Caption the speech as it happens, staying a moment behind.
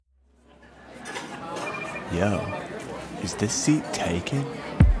Yo, is this seat taken?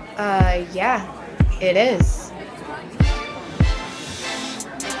 Yeah, it is.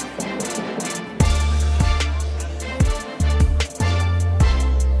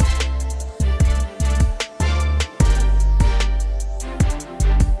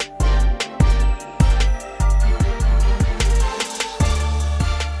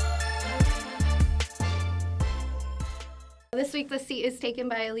 This week, the seat is taken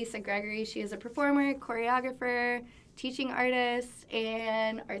by Alyssa Gregory. She is a performer, choreographer, teaching artist,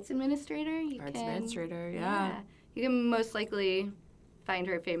 and arts administrator. Yeah. You can most likely find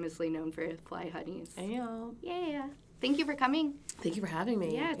her famously known for Fly Honeys. Ayo. Yeah. Thank you for coming. Thank you for having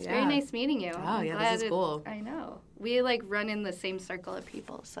me. Yeah, it's very nice meeting you. Oh, yeah, this is cool. I know. We, run in the same circle of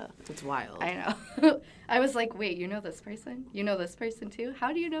people, so. It's wild. I know. I was like, wait, you know this person? You know this person, too?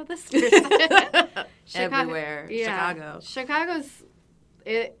 How do you know this person? Everywhere. Yeah. Chicago's,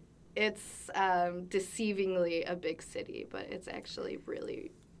 it's deceivingly a big city, but it's actually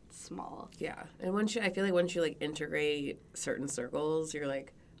really small. Yeah. And I feel like once you, integrate certain circles, you're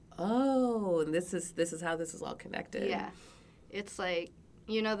like, oh, and this is how this is all connected. Yeah. It's like,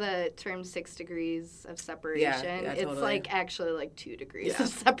 you know the term 6 degrees of separation? Yeah, totally. It's actually 2 degrees of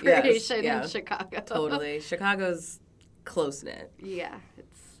separation in Chicago. Totally. Chicago's close-knit. Yeah.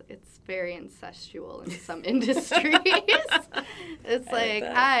 It's very incestual in some industries. It's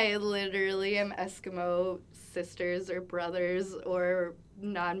I literally am Eskimo sisters or brothers or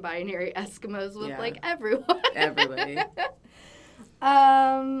non-binary Eskimos with everyone. Everybody.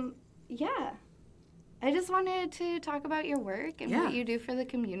 Yeah. I just wanted to talk about your work and what you do for the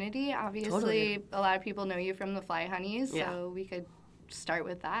community. Obviously, a lot of people know you from the Fly Honeys, so we could start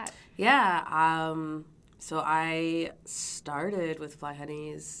with that. Yeah. So I started with Fly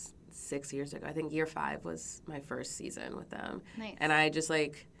Honeys 6 years ago. I think year 5 was my first season with them. Nice. And I just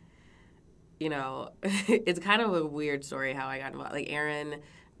it's kind of a weird story how I got involved. Erin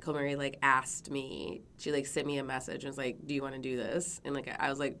Kilmary asked me, she sent me a message and was like, do you want to do this? And I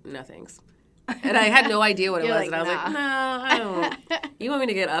was like, no thanks. And I had no idea what it was. And I was like, no, I don't. You want me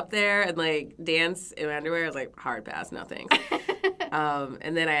to get up there and dance in underwear? I was like, hard pass, no thanks.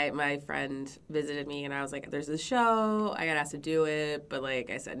 And then my friend visited me and I was like, there's this show. I got asked to do it. But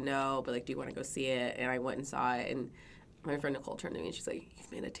I said no. But do you want to go see it? And I went and saw it. And my friend Nicole turned to me and she's like,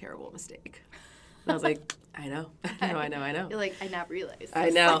 you've made a terrible mistake. And I was like, I know. You're like, I not realized. I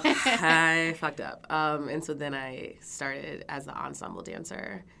know. I fucked up. And so then I started as the ensemble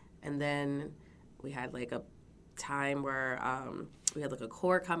dancer. And then we had a time where we had a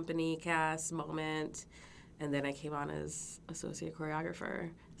core company cast moment. And then I came on as associate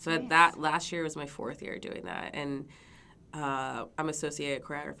choreographer. So that last year was my 4th year doing that. And I'm associate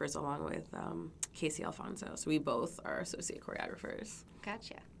choreographers along with Casey Alfonso. So we both are associate choreographers.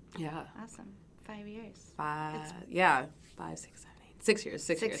 Gotcha. Yeah. Awesome. 5 years. 5, 6, 7, 8. 6 years.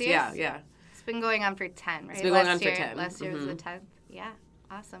 6 years. Yeah. It's been going on for 10, right? It's been going on for 10. Last year was the 10th. Yeah.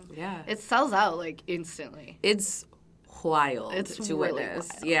 Awesome. Yeah. It sells out instantly. It's wild to really witness.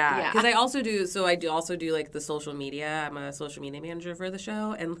 Wild. Yeah. Because I also do the social media. I'm a social media manager for the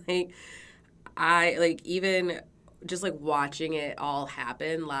show. And I even just watching it all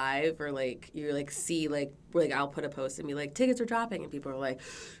happen live or you see I'll put a post and be tickets are dropping and people are like,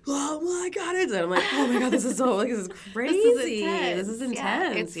 oh my God, and I'm like, oh my God, this is so this is crazy. This is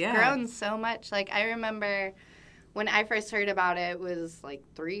intense. It's grown so much. I remember when I first heard about it was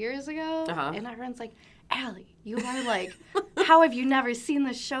 3 years ago and everyone's like, Allie, you are how have you never seen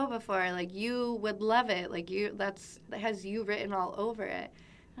this show before? You would love it. That has you written all over it.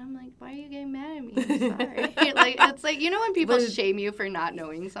 I'm like, why are you getting mad at me? I'm sorry. It's when people shame you for not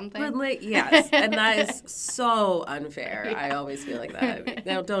knowing something. But yes, and that is so unfair. Yeah. I always feel like that.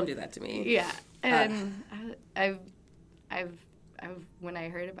 No, don't do that to me. Yeah, and I've when I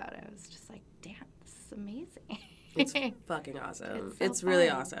heard about it, I was just like, damn, this is amazing. It's fucking awesome. It's really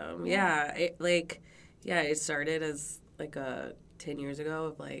awesome. Yeah, it started as 10 years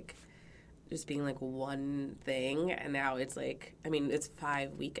ago of just being one thing, and now it's it's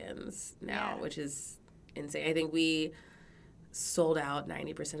 5 weekends now, which is insane. I think we sold out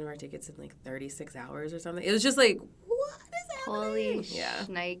 90% of our tickets in 36 hours or something. It was just what is happening? Holy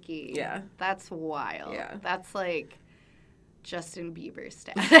shnikey. Yeah. That's wild. Yeah. That's Justin Bieber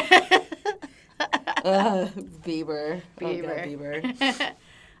status. Bieber. Oh, God, Bieber.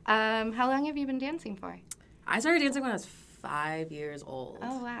 How long have you been dancing for? I started dancing when I was 5 years old.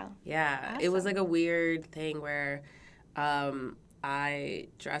 Oh, wow. Yeah. Awesome. It was a weird thing where I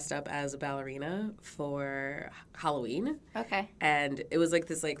dressed up as a ballerina for Halloween. Okay. And it was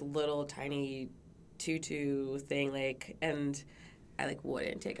this little tiny tutu thing, and I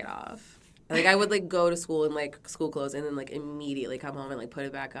wouldn't take it off. Like, I would, like, go to school in, like, school clothes and then, like, immediately come home and, like, put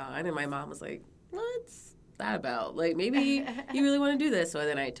it back on. And my mom was like, what's that about? Like, maybe you really want to do this. So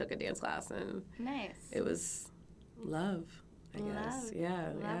then I took a dance class, and it was love, I guess. Yeah.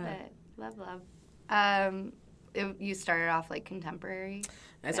 Love it. Love. You started off, like, contemporary?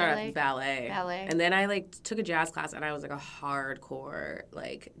 I started off ballet. And then I, like, took a jazz class, and I was, like, a hardcore,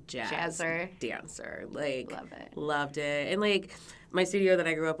 like, jazzer dancer. Like, love it. Loved it. And, like, my studio that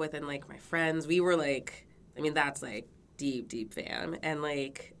I grew up with and, like, my friends, we were, like, I mean, that's, like, deep, deep fam. And,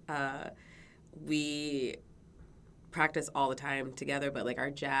 like, we practice all the time together, but, like,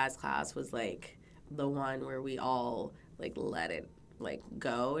 our jazz class was, like, the one where we all, like, let it, like,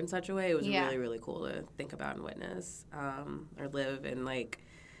 go in such a way. It was really, really cool to think about and witness or live. And, like,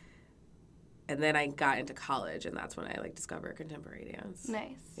 and then I got into college, and that's when I, like, discovered contemporary dance.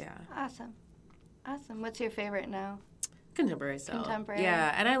 Nice. Yeah. Awesome. What's your favorite now? Contemporary still. Contemporary.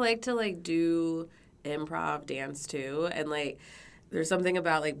 Yeah, and I like to, like, do improv dance, too. And, like, there's something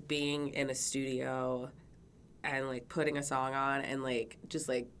about, like, being in a studio and, like, putting a song on and, like, just,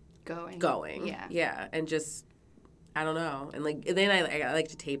 like, going. Yeah, and just, I don't know. And, like, then I like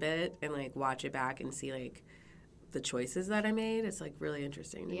to tape it and, like, watch it back and see, like, the choices that I made. It's, like, really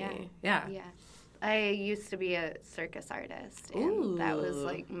interesting to me. Yeah. I used to be a circus artist, and that was,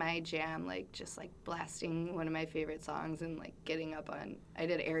 like, my jam, like, just, like, blasting one of my favorite songs and, like, getting up on, I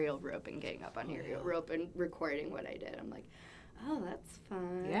did aerial rope and getting up on aerial rope and recording what I did. I'm like, oh, that's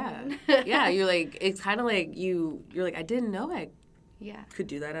fun. Yeah, you're, like, it's kind of like you're like, I didn't know I could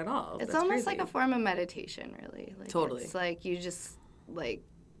do that at all. It's That's almost crazy. like a form of meditation, really. Like, totally. It's like you just, like,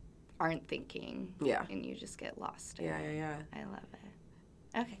 aren't thinking. Yeah. And you just get lost in it. Yeah. I love it.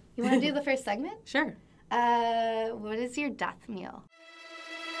 Okay. You want to do the first segment? Sure. What is your death meal?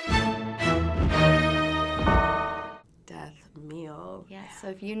 Death meal. Yeah, so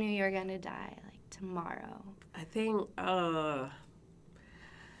if you knew you were going to die, like, tomorrow. I think, I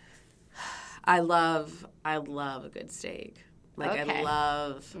love a good steak. Like, okay. I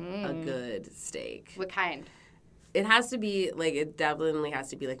love a good steak. What kind? It has to be, like, it definitely has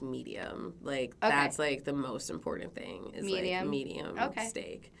to be, like, medium. Like, that's, like, the most important thing is, medium. Like, medium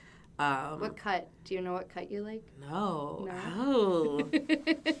steak. What cut? Do you know what cut you like? No. Oh.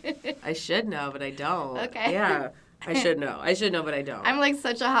 I should know, but I don't. Okay. Yeah. I should know, but I don't. I'm, like,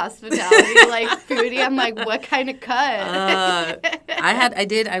 such a hospitality, like, foodie. I'm like, what kind of cut?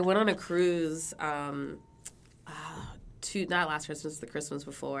 I went on a cruise, not last Christmas, the Christmas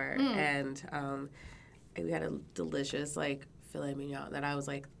before, and we had a delicious, like, filet mignon that I was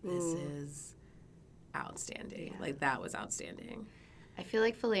like, this is outstanding. Yeah. Like, that was outstanding. I feel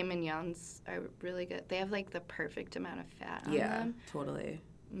like filet mignons are really good. They have, like, the perfect amount of fat on them. Yeah, totally.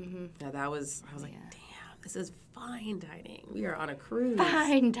 Mm-hmm. Yeah, I was like, damn, this is fine dining. We are on a cruise.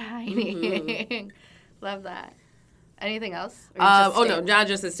 Fine dining. Mm-hmm. Love that. Anything else? No, not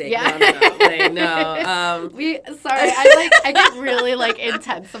just a steak. Yeah. No. I get really, like,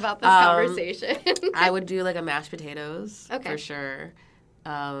 intense about this conversation. I would do, like, a mashed potatoes for sure.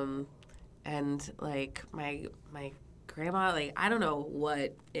 And, like, my grandma, like, I don't know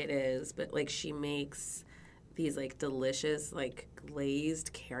what it is, but, like, she makes these, like, delicious, like,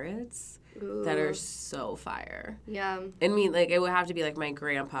 glazed carrots. Ooh. That are so fire. Yeah. I mean, like, it would have to be, like, my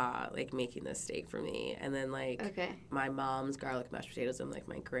grandpa, like, making this steak for me. And then, like, my mom's garlic mashed potatoes and, like,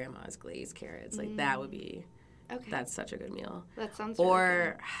 my grandma's glazed carrots. Like, that would be, that's such a good meal. That sounds really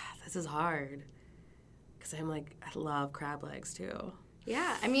good. This is hard. Because I'm, like, I love crab legs, too.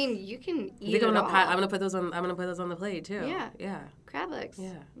 Yeah. I mean, you can eat it all. I'm going to put those on the plate, too. Yeah. Crab legs.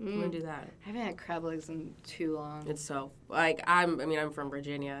 Yeah. I'm going to do that. I haven't had crab legs in too long. It's so, like, I'm from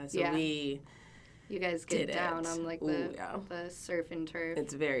Virginia, so you guys get down on, like, the surf and turf.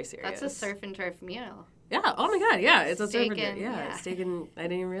 It's very serious. That's a surf and turf meal. Yeah. Oh, my God. Yeah. It's a surf and turf. Yeah. Steak and, I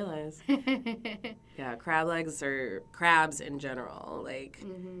didn't even realize. Yeah. Crab legs or crabs in general. Like,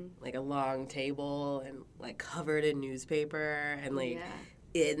 like a long table and, like, covered in newspaper and, like,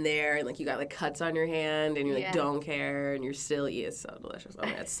 in there. And, like, you got, like, cuts on your hand and you, like, don't care. And you're still eating. It's so delicious. Oh,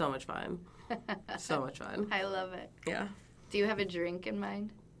 my God. It's so much fun. So much fun. I love it. Yeah. Do you have a drink in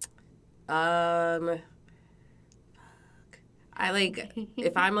mind? I like,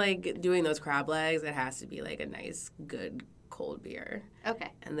 if I'm, like, doing those crab legs, it has to be, like, a nice, good, cold beer.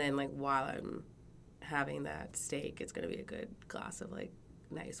 Okay. And then, like, while I'm having that steak, it's going to be a good glass of, like,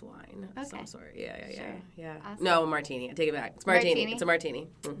 nice wine of some sort. Yeah. Awesome. No, a martini. I take it back. It's martini. It's a martini.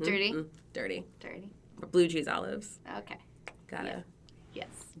 Mm-hmm. Dirty? Dirty. Dirty. Blue cheese olives. Okay. Gotta. Yes.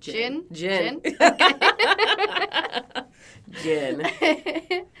 Gin. Gin? Gin.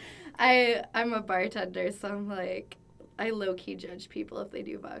 I'm a bartender, so I'm like, low-key judge people if they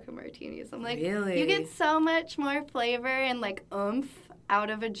do vodka martinis. I'm like, really? You get so much more flavor and, like, oomph out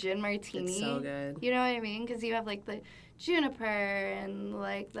of a gin martini. It's so good. You know what I mean? Because you have, like, the juniper and,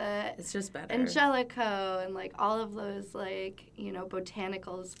 like, the... It's just better. Angelico and, like, all of those, like, you know,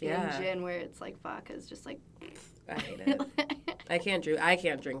 botanicals in gin where it's, like, vodka is just, like... I hate it. I can't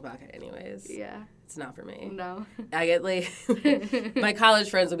drink vodka anyways. Yeah. It's not for me. No. I get, like... my college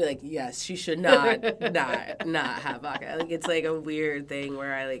friends will be like, yes, she should not have vodka. Like, it's, like, a weird thing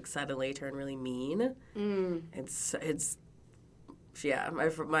where I, like, suddenly turn really mean. It's... Yeah,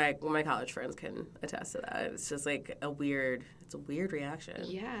 my college friends can attest to that. It's just, like, a weird reaction.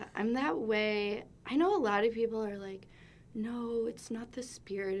 Yeah, I'm that way. I know a lot of people are like, no, it's not the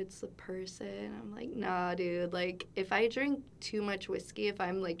spirit, it's the person. I'm like, nah, dude. Like, if I drink too much whiskey, if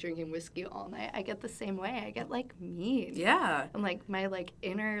I'm, like, drinking whiskey all night, I get the same way. I get, like, mean. Yeah. I'm like, my, like,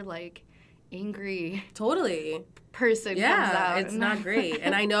 inner, like, angry person comes Yeah, out. it's not great.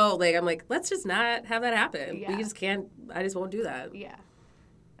 And I know, like, I'm like, let's just not have that happen. Yeah. We just can't, I just won't do that. Yeah.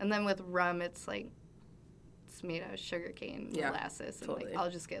 And then with rum, it's like, it's made out of sugarcane molasses. And, totally. like, I'll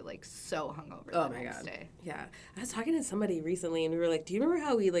just get, like, so hungover the next day. Yeah. I was talking to somebody recently, and we were like, do you remember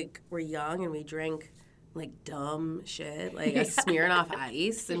how we, like, were young and we drank, like, dumb shit? Like, a Smirnoff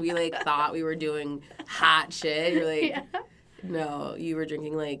Ice, and we, like, thought we were doing hot shit. You're like, no, you were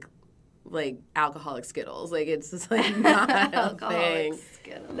drinking, like alcoholic Skittles. Like, it's just, like, not a thing.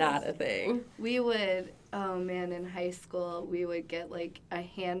 Skittles. Not a thing. We would, oh man, in high school, we would get, like, a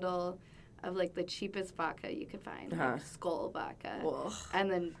handle of, like, the cheapest vodka you could find, like Skull vodka. Ugh.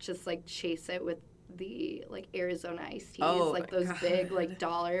 And then just, like, chase it with the, like, Arizona iced teas, Oh, like those big, like,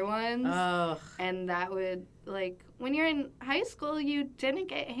 dollar ones. Oh. And that would, like, when you're in high school, you didn't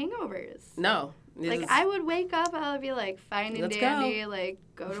get hangovers. No. Like, I would wake up, I would be, like, fine and dandy, like,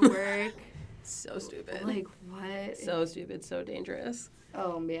 go to work. So stupid. Like, what? So stupid, so dangerous.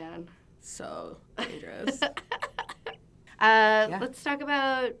 Oh, man. So dangerous. Let's talk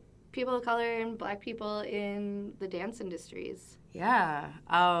about people of color and Black people in the dance industries. Yeah.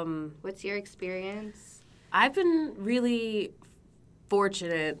 What's your experience? I've been really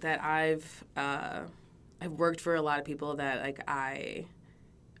fortunate that I've worked for a lot of people that, like, I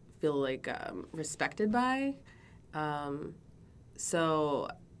feel like respected by. So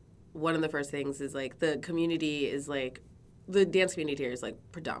one of the first things is, like, the community is, like, the dance community here is, like,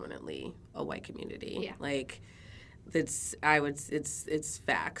 predominantly a white community. Yeah. Like, it's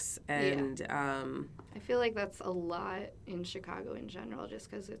facts. And I feel like that's a lot in Chicago in general,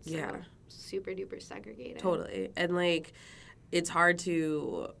 just because it's so super duper segregated. Totally. And, like, it's hard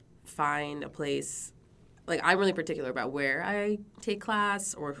to find a place. Like, I'm really particular about where I take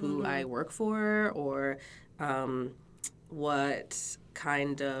class or who I work for or what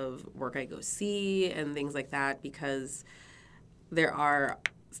kind of work I go see and things like that, because I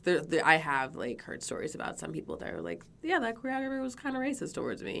have, like, heard stories about some people that are like, yeah, that choreographer was kind of racist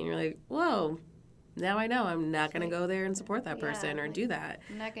towards me. And you're like, whoa, now I know I'm not going to go there and support that person or do that.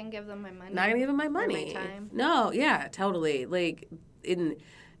 I'm not going to give them my money. Not going to give them my money. Or my time. No, yeah, totally. Like,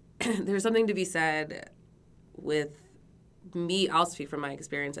 there's something to be said with me. I'll speak from my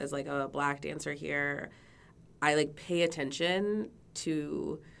experience as, like, a Black dancer here. I, like, pay attention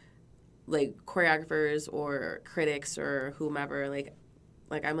to, like, choreographers or critics or whomever. Like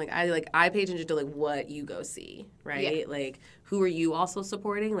I pay attention to, like, what you go see, right? Yeah. Like, who are you also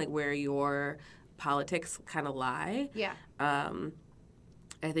supporting? Like, where your politics kind of lie. Yeah.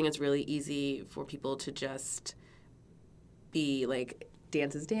 I think it's really easy for people to just be like,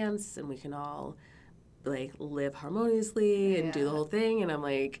 dance is dance, and we can all, like, live harmoniously and do the whole thing. And I'm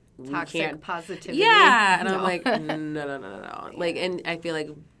like, toxic positivity. Yeah. And I'm like, no. Like, and I feel like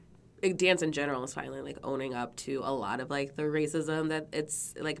dance in it is finally, like, owning up to a lot of, like, the racism that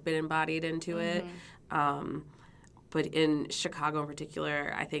it's, like, been embodied into it. But in Chicago in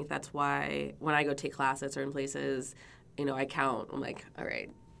particular, I think that's why when I go take class at certain places, you know, I count. I'm like, all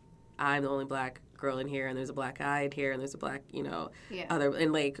right, I'm the only Black girl in here, and there's a Black guy in here, and there's a Black, you know, other,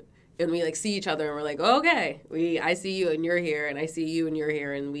 and, like, and we, like, see each other, and we're like, oh, okay, I see you, and you're here, and I see you, and you're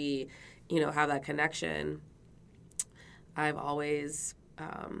here, and we, you know, have that connection. I've always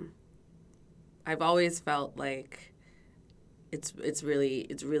felt like it's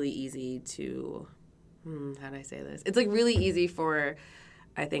really easy to, how do I say this? It's, like, really easy for,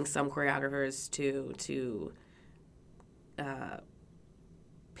 I think, some choreographers to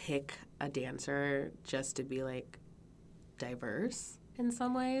pick a dancer just to be, like, diverse in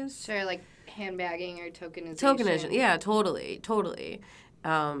some ways. Sure, like handbagging or tokenization. Tokenization, yeah, totally.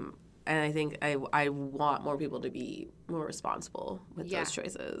 And I think I want more people to be more responsible with those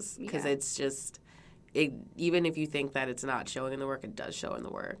choices, because it's just, even if you think that it's not showing in the work, it does show in the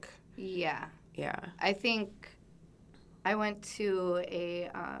work. Yeah. Yeah. I think I went to a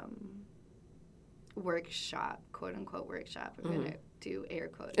workshop, quote unquote workshop. I'm going to do air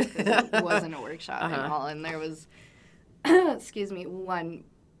quotes because it wasn't a workshop at all. And there was, excuse me, one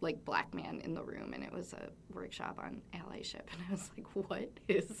like black man in the room, and it was a workshop on allyship. And I was like, what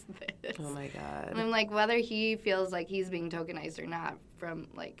is this? Oh my God. And I'm like, whether he feels like he's being tokenized or not, from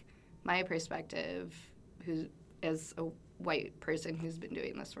like my perspective, who as a white person who's been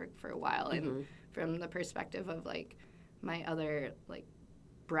doing this work for a while, and from the perspective of like my other like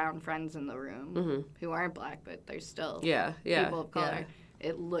brown friends in the room who aren't black, but they're still people of color,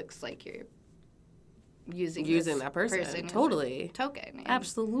 it looks like you're using that person totally as a token. And,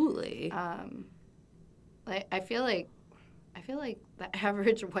 absolutely. I feel like the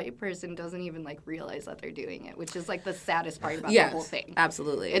average white person doesn't even like realize that they're doing it, which is like the saddest part about the whole thing.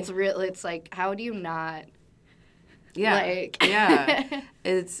 Absolutely. It's real. It's like, how do you not? Yeah. Like,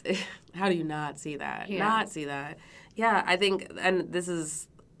 It's how do you not see that? Yeah. Not see that. Yeah, I think, and this is,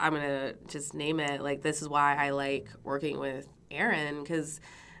 I'm gonna just name it. Like, this is why I like working with Erin, because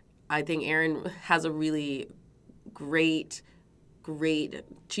I think Erin has a really great.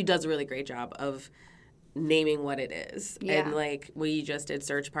 She does a really great job of naming what it is. Yeah. And like we just did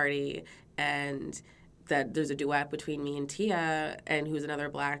Search Party, and that there's a duet between me and Tia, and who's another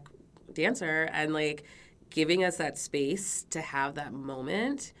black dancer, and like giving us that space to have that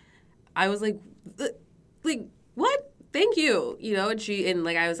moment. I was like what? Thank you. You know, and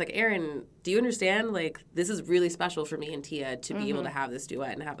like I was like, Erin, do you understand? Like, this is really special for me and Tia to be able to have this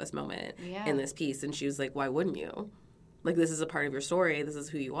duet and have this moment in this piece. And she was like, why wouldn't you? Like, this is a part of your story. This is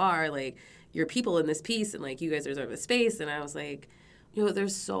who you are. Like, you're people in this piece, and like you guys deserve a space. And I was like, you know,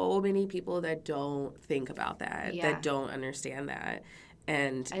 there's so many people that don't think about that, that don't understand that.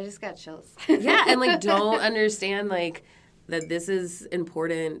 And I just got chills. And like don't understand like that this is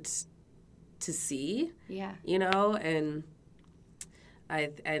important to see. Yeah. You know, and I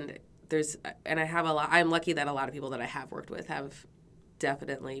have a lot. I'm lucky that a lot of people that I have worked with have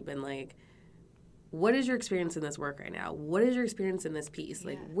definitely been like, what is your experience in this work right now? What is your experience in this piece?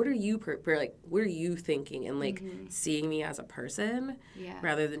 Like, what are you what are you thinking? And like seeing me as a person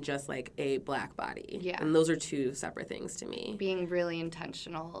rather than just like a black body. Yeah. And those are two separate things to me. Being really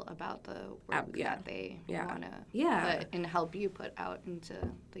intentional about the work that they want to put and help you put out into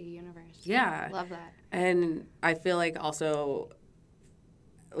the universe. Yeah. Love that. And I feel like also,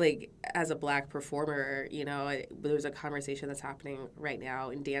 like, as a black performer, you know, there's a conversation that's happening right now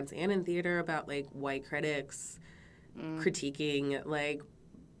in dance and in theater about, like, white critics critiquing, like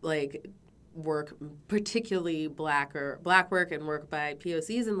work, particularly black work and work by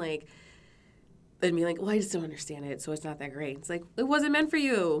POCs, and, like, and be like, well, I just don't understand it, so it's not that great. It's like, it wasn't meant for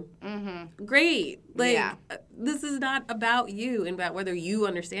you. Mm-hmm. Great. Like, this is not about you and about whether you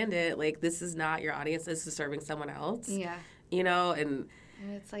understand it. Like, this is not your audience. This is serving someone else. Yeah. You know, and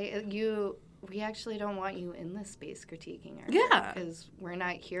it's like we actually don't want you in this space critiquing our work because we're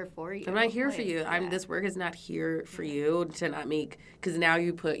not here for you. I'm not here for you. This work is not here for you to not make, because now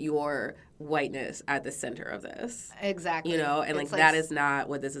you put your whiteness at the center of this. Exactly. You know, and like that is not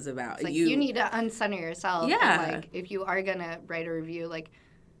what this is about. It's like you need to uncenter yourself. Yeah. And like if you are gonna write a review, like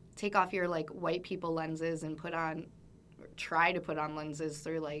take off your like white people lenses and try to put on lenses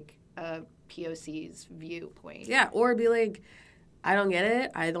through like a POC's viewpoint. Yeah, or be like, I don't get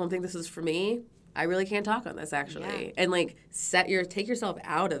it. I don't think this is for me. I really can't talk on this, actually. Yeah. And, like, take yourself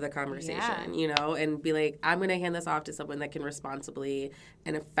out of the conversation, you know, and be like, I'm going to hand this off to someone that can responsibly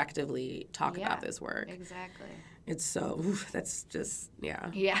and effectively talk about this work. Exactly. It's so, that's just, Yeah.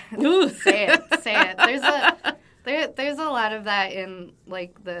 Say it. There's a lot of that in,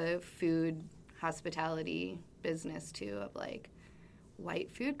 like, the food hospitality business, too, of, like,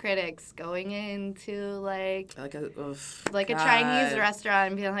 white food critics going into like a Chinese restaurant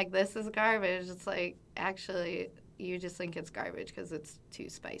and being like, this is garbage. It's like, actually, you just think it's garbage because it's too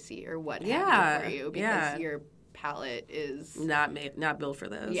spicy or what have you for you, because your palate is not built for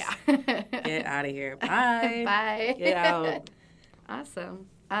this. Yeah. Get out of here. Bye. Bye. Get out. Awesome.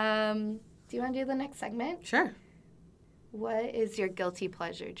 Do you want to do the next segment? Sure. What is your guilty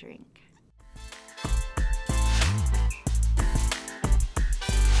pleasure drink?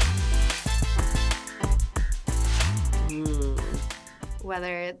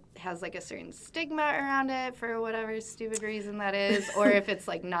 Whether it has like a certain stigma around it for whatever stupid reason that is, or if it's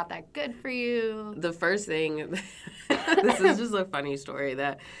like not that good for you. The first thing, this is just a funny story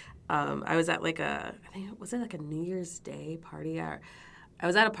that I was at like was it like a New Year's Day party? I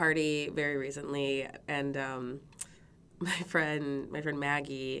was at a party very recently, and my friend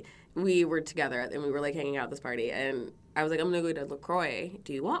Maggie we were together and we were like hanging out at this party, and I was like, I'm gonna go to LaCroix.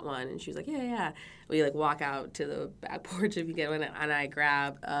 Do you want one? And she was like, yeah. We like walk out to the back porch if you get one, and I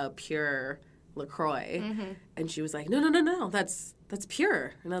grab a pure LaCroix, and she was like, no, that's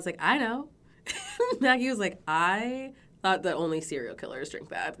pure. And I was like, I know. Maggie was like, I thought that only serial killers drink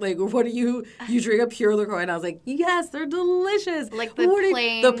that. Like, what do you drink a pure LaCroix? And I was like, yes, they're delicious. Like the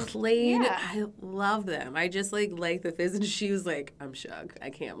plain. The plain, Yeah. I love them. I just like the fizz. And she was like, I'm shook. I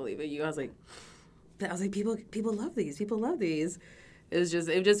can't believe it. I was like, people love these. People love these. It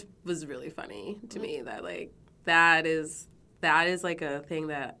just was really funny to me that like that is like a thing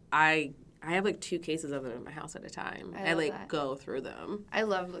that I have like 2 cases of them in my house at a time. I like that. Go through them. I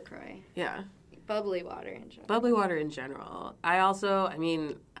love LaCroix. Yeah. Bubbly water in general. Bubbly water in general. I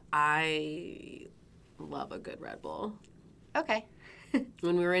love a good Red Bull. Okay.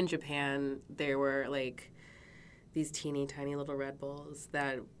 When we were in Japan, there were like these teeny tiny little Red Bulls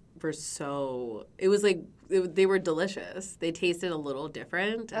that were they were delicious. They tasted a little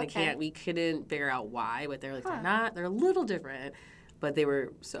different. Okay. We couldn't figure out why, but they're like, they're a little different, but they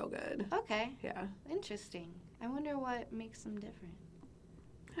were so good. Okay. Yeah. Interesting. I wonder what makes them different.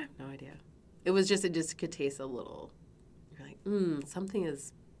 I have no idea. It just could taste a little, you're like, something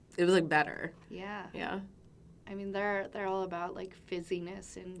is, it was like better. Yeah. Yeah. I mean, they're all about like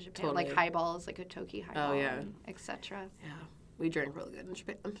fizziness in Japan, Totally. like highballs, like a Toki highball, etc. Yeah. We drank really good in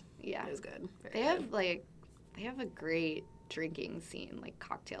Japan. Yeah. It was good. They have a great drinking scene, like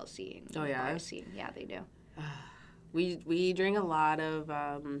cocktail scene. Oh, yeah? Bar scene. Yeah, they do. We drink a lot of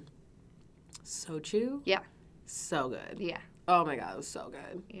soju. Yeah. So good. Yeah. Oh my God, it was so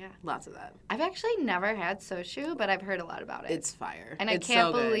good. Yeah. Lots of that. I've actually never had soju, but I've heard a lot about it. It's fire. And it's I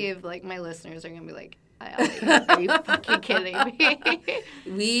can't believe like my listeners are gonna be like, are you fucking kidding me?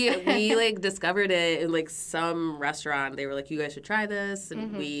 we like discovered it in like some restaurant. They were like, you guys should try this,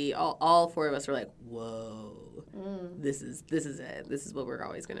 and we all 4 of us were like, whoa, this is it. This is what we're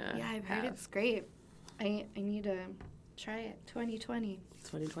always gonna. Yeah, I've heard it's great. I need to try it. 2020.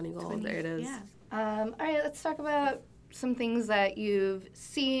 2020 goal. There it is. Yeah. All right, let's talk about some things that you've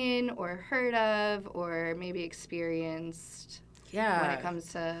seen or heard of or maybe experienced. Yeah. When it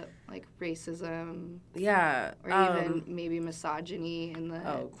comes to like racism. Yeah. Or even maybe misogyny in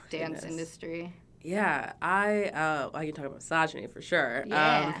the dance industry. Yeah, I can talk about misogyny for sure.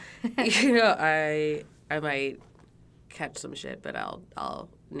 Yeah. I might catch some shit, but I'll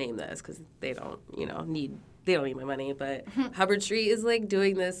name this because they don't need my money. But Hubbard Street is like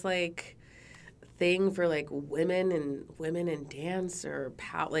doing this like thing for like women in dance or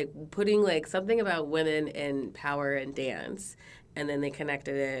like putting like something about women in power and dance, and then they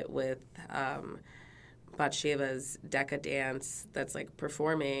connected it with Batsheva's Deca Dance that's like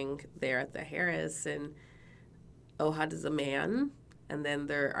performing there at the Harris, and Ohad is a man, and then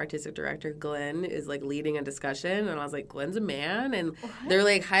their artistic director Glenn is like leading a discussion, and I was like, Glenn's a man, and they're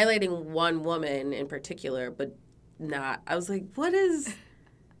like highlighting one woman in particular, but not. I was like,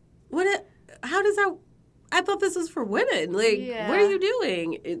 how does that? I thought this was for women. Like, what are you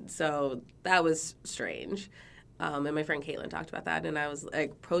doing? So that was strange. And my friend Caitlin talked about that, and I was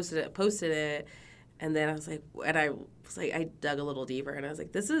like, posted it, and then I dug a little deeper, and I was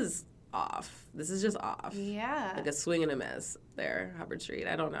like, this is off. This is just off. Yeah. Like a swing and a miss there, Hubbard Street.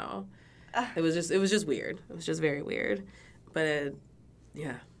 I don't know. It was just weird. It was just very weird. But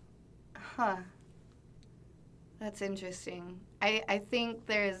yeah. Huh. That's interesting. I think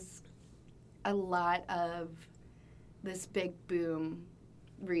there's a lot of this big boom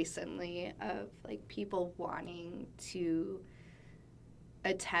recently of like people wanting to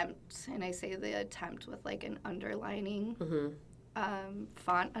attempt, and I say the attempt with like an underlining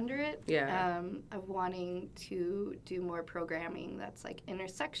font under it, of wanting to do more programming that's like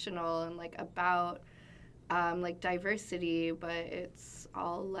intersectional and like about like diversity, but it's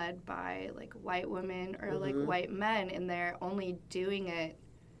all led by like white women or like white men, and they're only doing it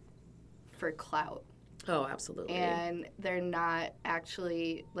for clout. Oh, absolutely. And they're not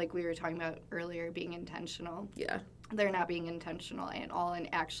actually, like we were talking about earlier, being intentional. Yeah. They're not being intentional at all, and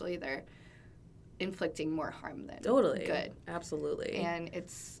actually they're inflicting more harm than good. Absolutely. And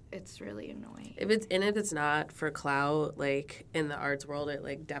it's really annoying. If it's not for clout, like in the arts world, it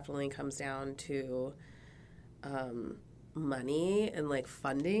like definitely comes down to money and like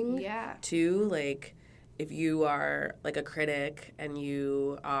funding. Yeah. Too. Like if you are like a critic and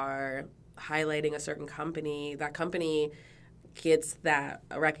you are highlighting a certain company, that company gets that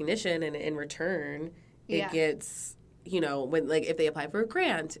recognition, and in return it gets, when like if they apply for a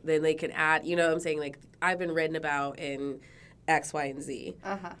grant, then they can add, what I'm saying, like I've been written about in X, Y, and Z.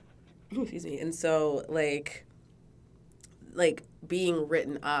 Excuse me. And so like being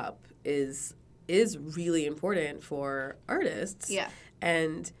written up is really important for artists. Yeah.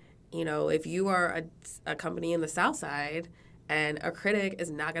 And, you know, if you are a company in the South Side and a critic is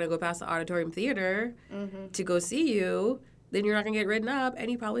not going to go past the Auditorium Theater to go see you, then you're not going to get written up,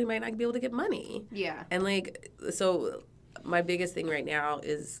 and you probably might not be able to get money. Yeah. And, like, so my biggest thing right now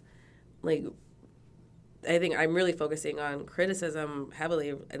is, like, I think I'm really focusing on criticism heavily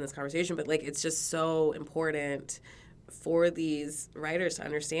in this conversation, but, like, it's just so important for these writers to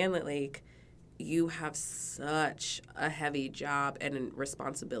understand that, like, you have such a heavy job and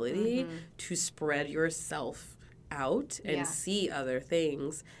responsibility to spread yourself out and see other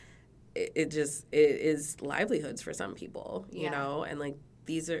things. It is livelihoods for some people, you know, and like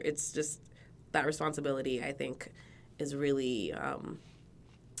it's just that responsibility, I think, is really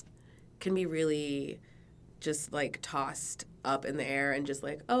can be really just like tossed up in the air and just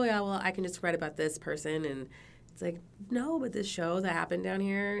like, oh yeah, well, I can just write about this person, and it's like, no, but this show that happened down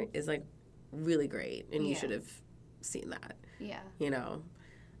here is like really great, and you should have seen that. Yeah. You know,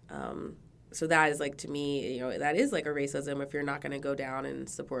 so that is like, to me, you know, that is like a racism if you're not going to go down and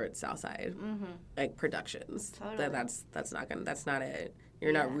support Southside like productions. Totally. That's not it.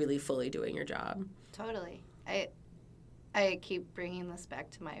 You're not really fully doing your job. Totally. I keep bringing this back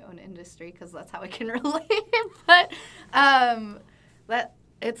to my own industry because that's how I can relate. But that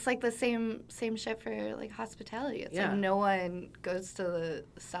it's like the same shit for like hospitality. It's like no one goes to the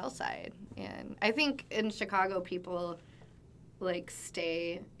South Side, and I think in Chicago people like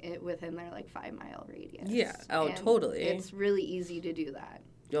stay within their like 5-mile radius. Yeah. Oh, and totally. It's really easy to do that.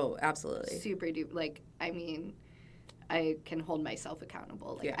 Oh, absolutely. Super duper. Like, I mean, I can hold myself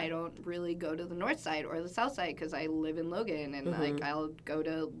accountable. Like, I don't really go to the north side or the south side because I live in Logan, and like I'll go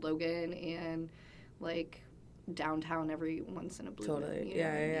to Logan and like downtown every once in a blue moon. Totally. You know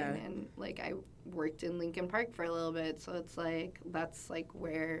what I mean? And like I worked in Lincoln Park for a little bit, so it's like that's like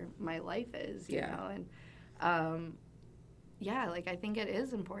where my life is, you know. And yeah, like I think it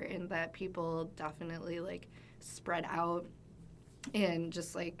is important that people definitely like spread out and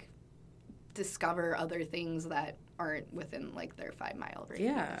just like discover other things that aren't within like their 5-mile radius.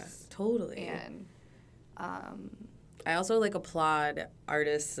 Yeah, totally. And I also like applaud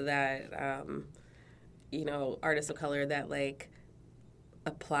artists that you know, artists of color that like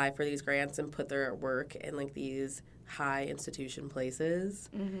apply for these grants and put their work in like these high institution places.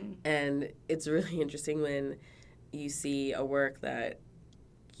 And it's really interesting when you see a work that,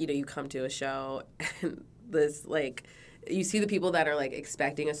 you know, you come to a show and this like you see the people that are like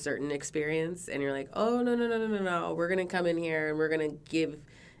expecting a certain experience, and you're like, oh no, we're gonna come in here and we're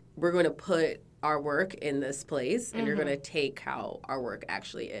gonna put our work in this place, and you're gonna take how our work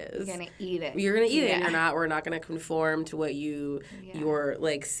actually is. You're gonna eat it. You're gonna eat it. And we're not gonna conform to what you're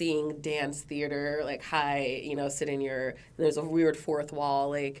like seeing dance theater, like high, you know, sit in there's a weird fourth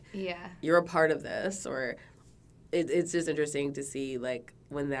wall, like you're a part of this, or it's just interesting to see like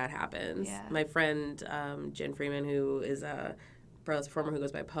when that happens. Yeah. My friend Jen Freeman, who is a performer who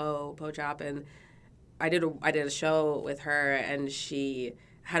goes by Po Chop, and I did a show with her, and she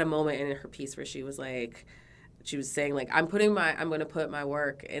had a moment in her piece where she was saying like, I'm going to put my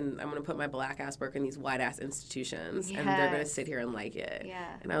work in, I'm going to put my black ass work in these white ass institutions, and they're going to sit here and like it.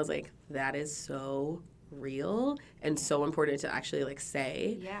 Yeah. And I was like, that is so real and so important to actually like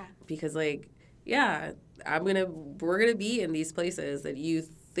say. Yeah. Because like, yeah, we're gonna be in these places that you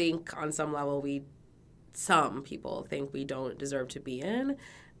think on some level some people think we don't deserve to be in,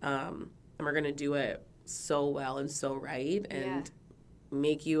 and we're gonna do it so well and so right, and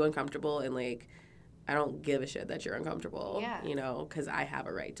make you uncomfortable, and like I don't give a shit that you're uncomfortable, you know, because I have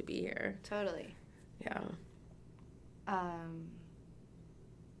a right to be here. Totally. Yeah.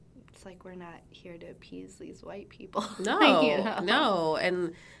 It's like we're not here to appease these white people. No, you know? No,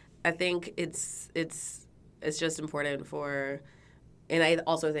 and I think it's just important and I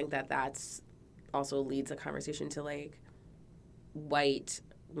also think that that's also leads a conversation to like white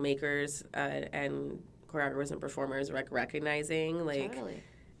makers and choreographers and performers recognizing like,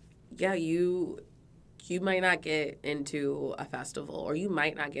 yeah, you might not get into a festival, or you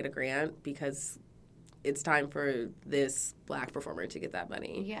might not get a grant because it's time for this black performer to get that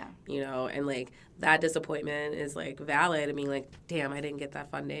money. Yeah. You know, and like that disappointment is like valid. I mean, like, damn, I didn't get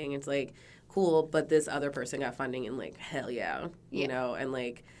that funding. It's like, cool, but this other person got funding, and like, hell yeah. You know, and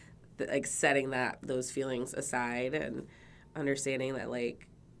like like setting those feelings aside and understanding that like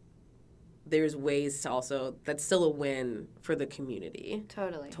there's ways to also, that's still a win for the community.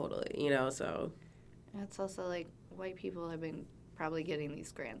 Totally. You know, so. It's also like white people have been probably getting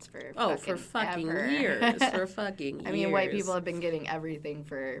these grants for fucking ever. years. For fucking years. I mean, white people have been getting everything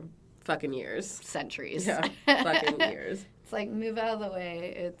for fucking years. Centuries. Yeah, fucking years. It's like, move out of the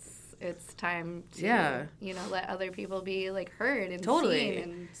way. It's time to, let other people be, like, heard and seen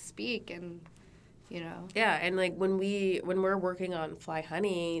and speak and, Yeah, and, like, when we're working on Fly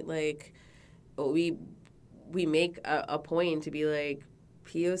Honey, like, we make a point to be, like,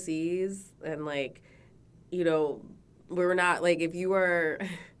 POCs and, like, we're not, like, if you are,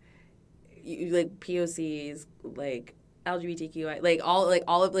 like, POCs, like, LGBTQI, like, all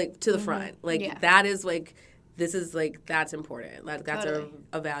of, like, to the front. Like, that is, like, this is, like, that's important. Like, that's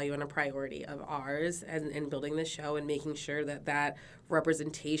a value and a priority of ours and building this show and making sure that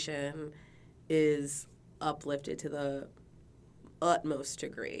representation is uplifted to the utmost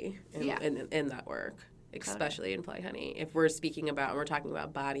degree in that work, especially in Fly Honey. If we're speaking about and we're talking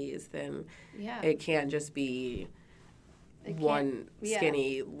about bodies, then it can't just be one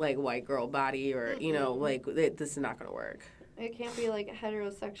skinny, like, white girl body or, like, this is not going to work. It can't be, like,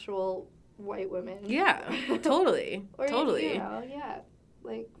 heterosexual white women. Yeah, totally. Or, totally.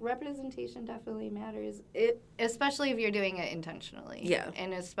 Like, representation definitely matters. Especially if you're doing it intentionally. Yeah.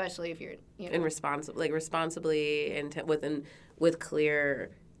 And especially if you're, And responsibly and with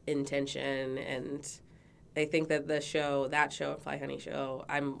clear intention. And I think that that show, Fly Honey show,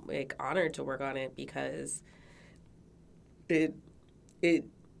 I'm, like, honored to work on it because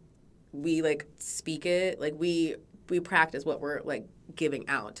we, like, speak it, like, we practice what we're, like, giving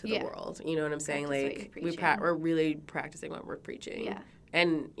out to the world. You know what I'm saying? Like, we're really practicing what we're preaching. Yeah.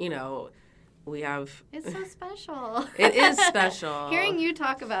 And, we have... It's so special. It is special. Hearing you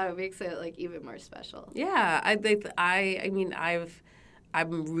talk about it makes it, like, even more special. Yeah.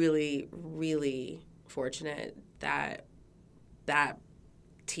 I'm really, really fortunate that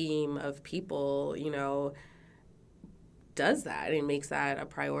team of people, does that and makes that a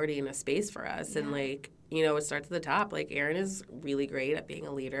priority and a space for us. Yeah. And, like, it starts at the top. Like, Erin is really great at being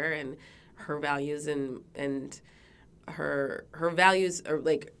a leader, and her values and her values are,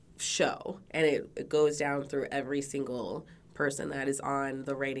 like, show, and it goes down through every single person that is on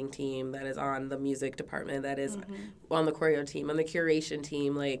the writing team, that is on the music department, that is on the choreo team, on the curation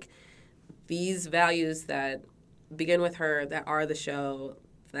team. Like, these values that begin with her, that are the show,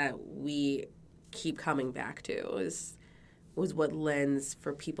 that we keep coming back to, was what lends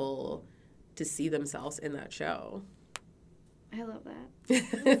for people to see themselves in that show. I love that.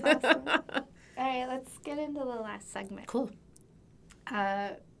 That's awesome. All right, let's get into the last segment. Cool.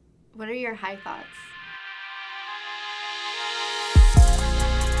 What are your high thoughts?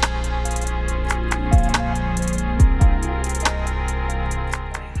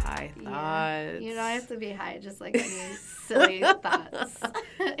 My high thoughts. You don't have to be high, just like any silly thoughts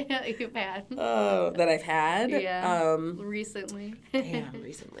you've had. Oh, that I've had? Yeah. Recently. Damn,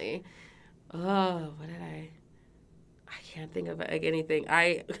 recently. Oh, what did I can't think of, like, anything.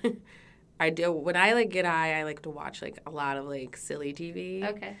 I do, when I, like, get high, I like to watch, like, a lot of, like, silly TV.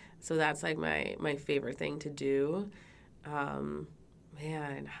 Okay. So that's, like, my favorite thing to do.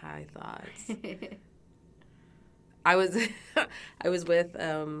 Man, high thoughts. I was with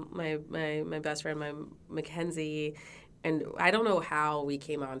my best friend, my Mackenzie, and I don't know how we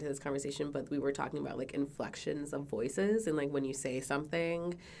came onto this conversation, but we were talking about, like, inflections of voices and, like, when you say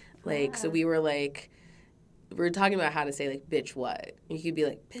something, like, so we were talking about how to say, like, bitch what. And you could be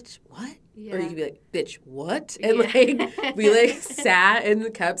like, bitch what? Yeah. Or you could be like, bitch what? And, like, we, like, sat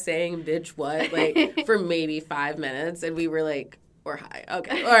and kept saying bitch what, like, for maybe 5 minutes. And we were like, we're high.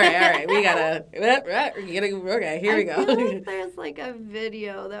 Okay. All right. We gotta, okay, here we go. I feel like there's, like, a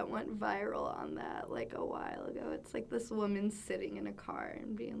video that went viral on that, like, a while ago. It's, like, this woman sitting in a car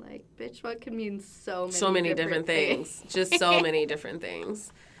and being like, bitch what could mean so many different things. Just so many different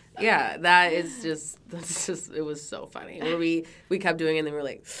things. Yeah, that's just, it was so funny. Where we kept doing it, and then we were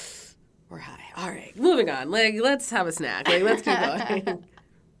like, we're high. All right, moving on. Like, let's have a snack. Like, let's keep going.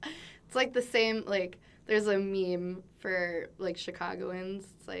 It's like the same, like, there's a meme for, like, Chicagoans.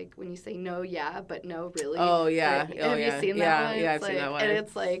 It's like when you say no, yeah, but no, really. Oh, yeah. Like, have you seen that one? Yeah, I've seen that one. And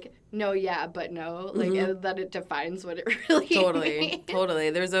it's like, no, yeah, but no. Like, and that it defines what it really means.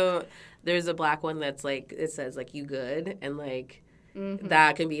 Totally. There's a black one that's, like, it says, like, you good? And, like,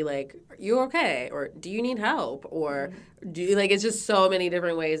 that can be like, you okay? Or do you need help? Or do you, like, it's just so many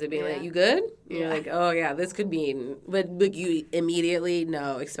different ways of being like, you good? And you're like, oh yeah, this could mean, but you immediately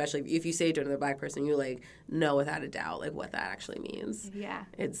know, especially if you say it to another black person, you, like, know without a doubt, like, what that actually means. Yeah.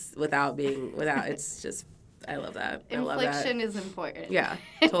 It's it's just, I love that. Inflection is important. Yeah,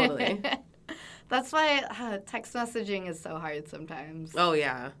 totally. That's why text messaging is so hard sometimes. Oh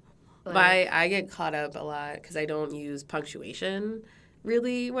yeah. Like, I get caught up a lot because I don't use punctuation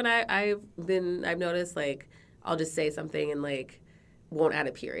really when I've noticed, like, I'll just say something and, like, won't add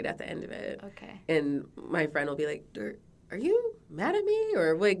a period at the end of it. Okay. And my friend will be like, are you mad at me?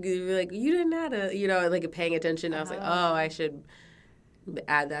 Or like you didn't add a, you know, like paying attention. I was like, oh, I should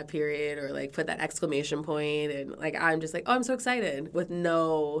add that period or like put that exclamation point. And like, I'm just like, oh, I'm so excited with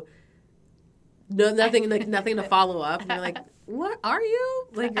nothing to follow up. And you're like, what are you?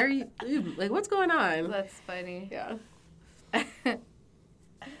 Like, are you, like, what's going on? That's funny. Yeah.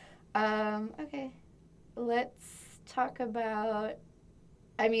 Okay. Let's talk about,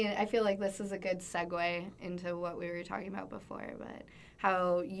 I mean, I feel like this is a good segue into what we were talking about before, but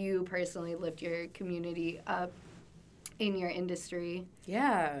how you personally lift your community up in your industry.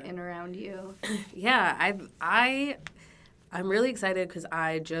 Yeah. And around you. Yeah. I'm really excited because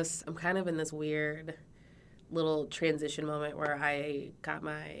I'm kind of in this weird little transition moment where I got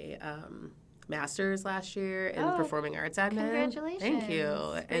my master's last year in performing arts admin. Congratulations. Thank you.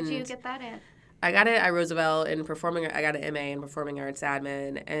 Where'd you get that in? I got it at Roosevelt in performing. I got an MA in performing arts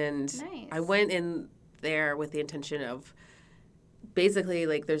admin, and nice. I went in there with the intention of basically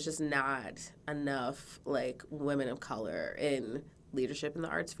like there's just not enough like women of color in leadership in the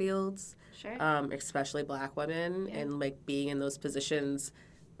arts fields, sure. Especially Black women, and like being in those positions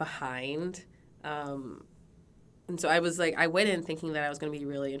behind. And so I went in thinking that I was going to be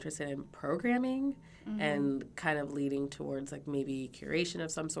really interested in programming and kind of leading towards like maybe curation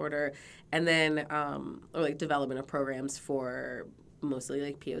of some sort and then or like development of programs for mostly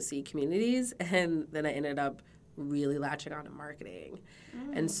like POC communities. And then I ended up really latching on to marketing.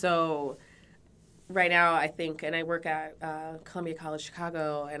 And so right now I think, and I work at Columbia College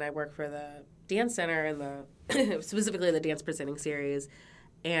Chicago, and I work for the Dance Center and the specifically the Dance Presenting Series.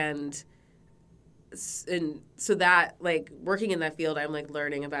 And so that, like, working in that field, I'm, like,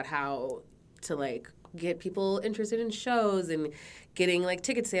 learning about how to, like, get people interested in shows and getting, like,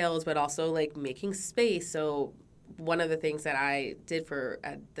 ticket sales, but also, like, making space. So one of the things that I did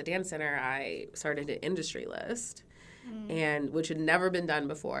at the Dance Center, I started an industry list, and which had never been done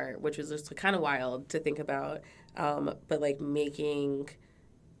before, which was just kind of wild to think about. But, like, making,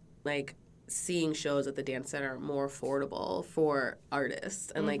 like, seeing shows at the Dance Center more affordable for artists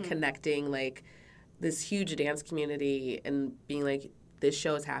and, like, connecting, like, this huge dance community and being like, this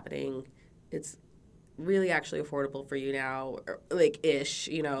show is happening. It's really actually affordable for you now, or, like, ish,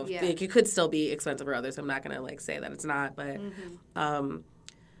 you know. Yeah. Like, it could still be expensive for others. I'm not going to, like, say that it's not, but and,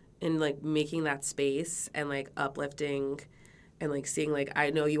 like, making that space and, like, uplifting and, like, seeing, like, I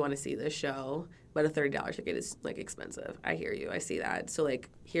know you want to see this show, but a $30 ticket is, like, expensive. I hear you. I see that. So, like,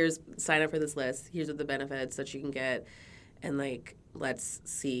 sign up for this list. Here's what the benefits that you can get. And, like, let's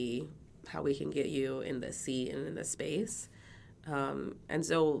see how we can get you in this seat and in this space. And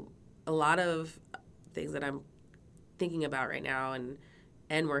so a lot of things that I'm thinking about right now and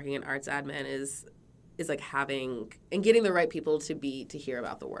working in arts admin is like having and getting the right people to hear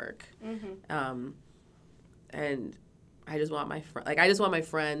about the work. And I just want my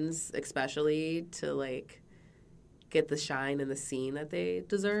friends especially to, like, get the shine and the scene that they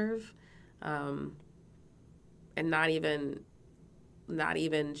deserve. And not even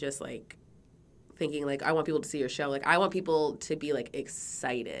just, like, thinking, like, I want people to see your show. Like, I want people to be, like,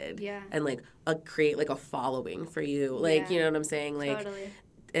 excited. Yeah. And, like, create, like, a following for you. Like, you know what I'm saying? Like, totally.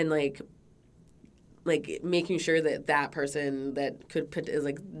 And, like making sure that person that is,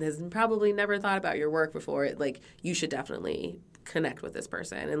 like, has probably never thought about your work before, like, you should definitely connect with this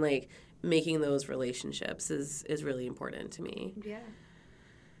person. And, like, making those relationships is really important to me. Yeah.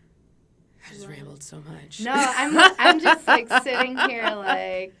 I just rambled so much. No, I'm just, like, sitting here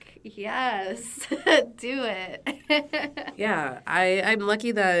like, yes, do it. Yeah, I'm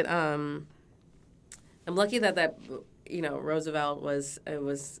lucky that that you know, Roosevelt was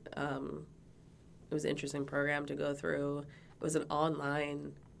an interesting program to go through. It was an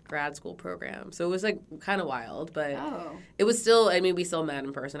online grad school program, so it was, like, kind of wild, but it was still. I mean, we still met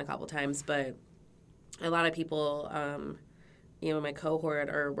in person a couple times, but a lot of people. You know, my cohort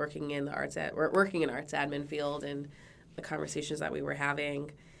are working in arts admin field, and the conversations that we were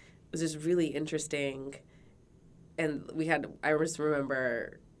having was just really interesting. And I just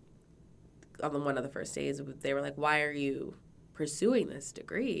remember on one of the first days, they were like, why are you pursuing this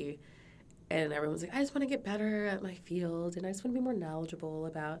degree? And everyone's like, I just want to get better at my field, and I just want to be more knowledgeable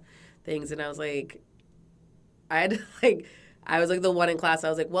about things. And I was like, I was like the one in class, I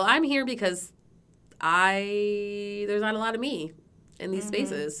was like, well, I'm here because there's not a lot of me in these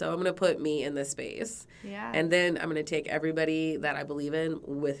spaces, so I'm going to put me in this space. Yeah. And then I'm going to take everybody that I believe in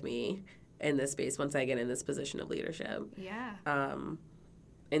with me in this space once I get in this position of leadership. Yeah.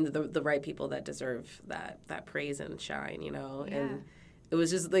 And the right people that deserve that praise and shine, you know. Yeah. And it was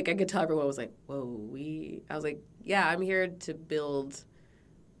just, like, I could tell everyone was like, whoa, I was like, yeah, I'm here to build,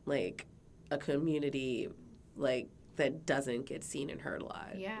 like, a community, like, that doesn't get seen and heard a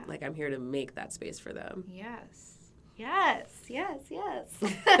lot. Yeah. Like, I'm here to make that space for them. Yes. Yes.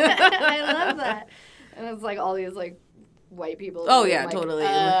 I love that. And it's like all these like white people. Oh yeah, like, totally.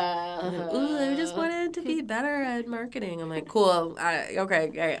 I just wanted to be better at marketing. I'm like, cool.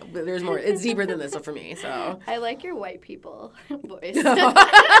 Okay, there's more. It's deeper than this for me. So I like your white people voice. Oh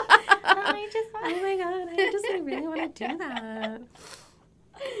my god, I really want to do that.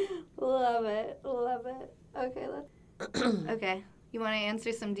 Love it. Okay, okay. You want to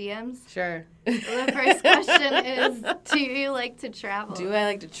answer some DMs? Sure. The first question is, do you like to travel? Do I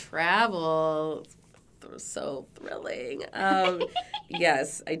like to travel? So thrilling.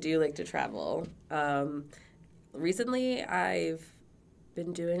 Yes, I do like to travel. Recently, I've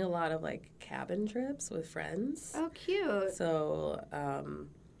been doing a lot of like cabin trips with friends. Oh, cute. So,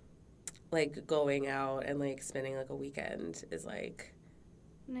 like going out and like spending like a weekend is like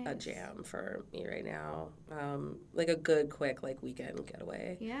a jam for me right now. Like a good, quick like weekend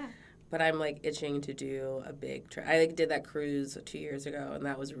getaway. Yeah. But I'm like itching to do a big trip. I like did that cruise 2 years ago, and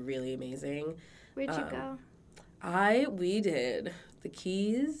that was really amazing. Where'd you go? We did the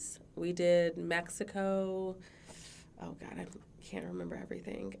Keys. We did Mexico. Oh God, I can't remember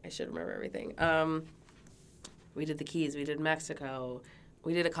everything. I should remember everything. We did the Keys. We did Mexico.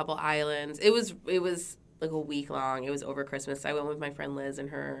 We did a couple islands. It was like a week long. It was over Christmas. I went with my friend Liz and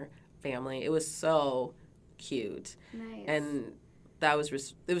her family. It was so cute. Nice. And it was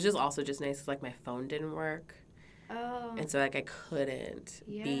just also just nice. 'Cause, like my phone didn't work. Oh. And so, like, I couldn't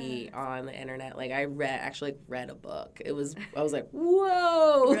be on the internet. Like, I actually read a book. I was like,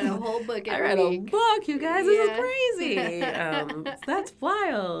 whoa. Read a whole book I read a book, you guys. This is crazy. That's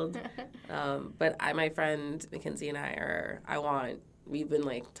wild. But my friend Mackenzie and we've been,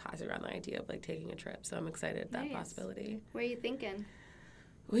 like, tossing around the idea of, like, taking a trip. So I'm excited at that possibility. Where are you thinking?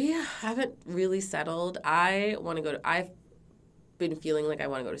 We haven't really settled. I've been feeling like I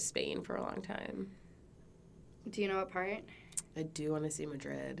want to go to Spain for a long time. Do you know what part? I do want to see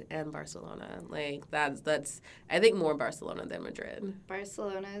Madrid and Barcelona. Like, that's I think more Barcelona than Madrid.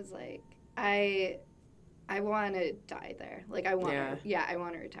 Barcelona is like, I want to die there. Like, I want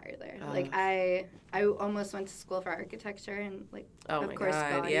to retire there. Like, I almost went to school for architecture and, like, of course,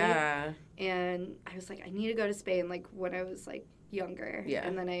 Gaudi. Yeah. And I was like, I need to go to Spain, like, when I was, like, younger. Yeah.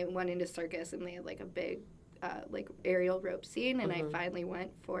 And then I went into circus, and they had, like, a big, like, aerial rope scene, and I finally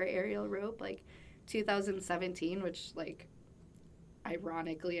went for aerial rope, like, 2017, which, like,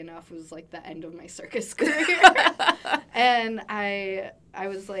 ironically enough was like the end of my circus career. And I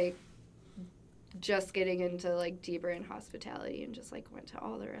was like just getting into like deeper in hospitality and just like went to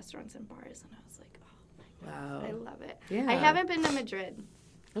all the restaurants and bars, and I was like, oh my god, I love it. Yeah. I haven't been to Madrid.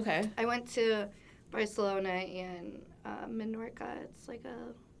 Okay. I went to Barcelona and Menorca. It's like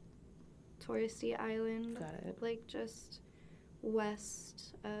a touristy island. Got it. Like just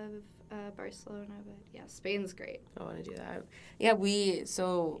west of Barcelona, but yeah, Spain's great. I want to do that. Yeah,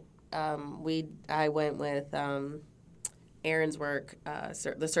 I went with Erin's work,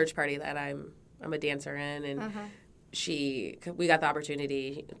 the search party that I'm a dancer in, and we got the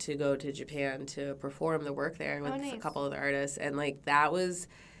opportunity to go to Japan to perform the work there with a couple of the artists, and like that was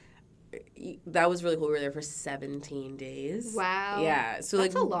really cool. We were there for 17 days. Wow. Yeah. So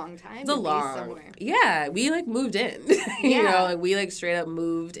that's like a long time. It's a long. Somewhere. Yeah, we like moved in. You know, like we like straight up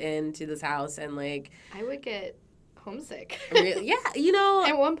moved into this house, and like I would get homesick. Yeah, you know.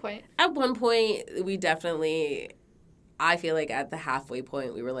 At one point, we definitely. I feel like at the halfway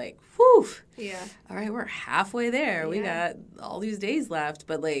point, we were like, whew. Yeah. All right, we're halfway there. Yeah. We got all these days left,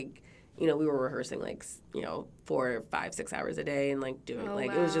 but like. You know, we were rehearsing like 4, 5, 6 hours a day, and like doing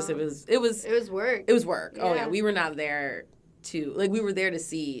it was just it was work. It was work. Yeah. Oh yeah, we were not there we were there to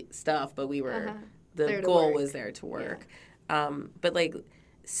see stuff, but we were the goal was there to work. Yeah. But like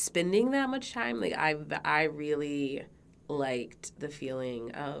spending that much time, like I really liked the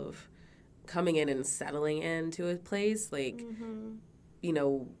feeling of coming in and settling into a place. Like you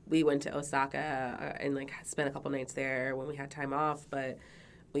know, we went to Osaka and like spent a couple nights there when we had time off, but.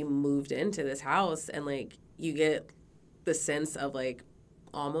 We moved into this house, and like you get the sense of like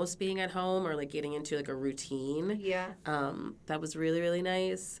almost being at home or like getting into like a routine. Yeah. That was really, really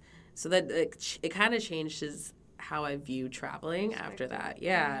nice. So that it kind of changes how I view traveling after that.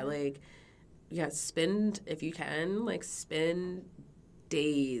 Yeah. Like, spend, if you can, like spend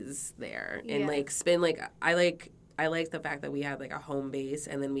days there and like spend like I like the fact that we had like a home base,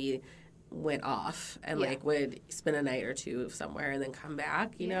 and then we went off and like would spend a night or two somewhere and then come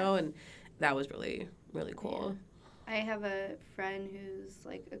back, you know, and that was really, really cool. I have a friend who's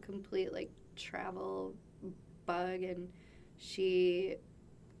like a complete like travel bug, and she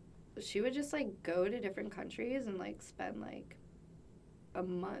she would just, like, go to different countries and, like, spend, like, a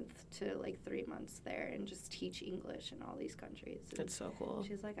month to, like, 3 months there and just teach English in all these countries. And that's so cool.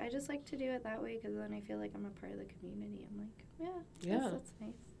 she's like, I just like to do it that way because then I feel like I'm a part of the community. I'm like, yeah. That's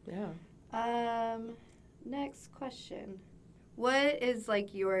nice. Yeah. Next question. What is,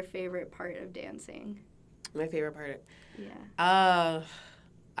 like, your favorite part of dancing? My favorite part? Yeah.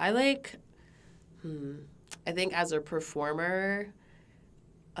 I like, I think as a performer,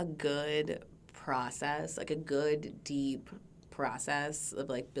 a good process, like a good, deep process of,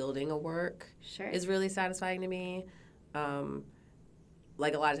 like, building a work is really satisfying to me.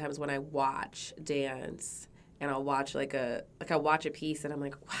 Like, a lot of times when I watch dance and I'll watch, I watch a piece and I'm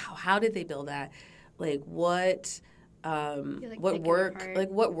like, wow, how did they build that? Like, what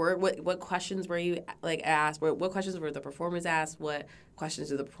questions were you, like, asked? What questions were the performers asked? What questions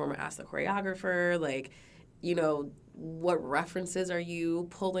did the performer ask the choreographer? Like, you know, what references are you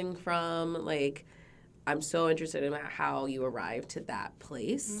pulling from? Like, I'm so interested in how you arrived to that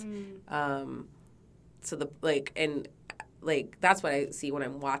place. So that's what I see when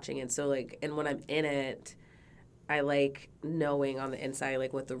I'm watching it. So, like, and when I'm in it, I like knowing on the inside,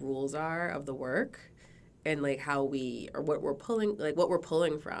 like, what the rules are of the work and, like, what we're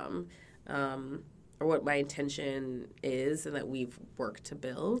pulling from, or what my intention is and that we've worked to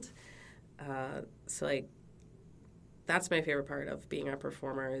build. So, like, that's my favorite part of being a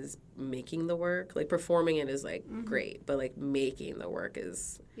performer is making the work. Like, performing it is, like, great, but, like, making the work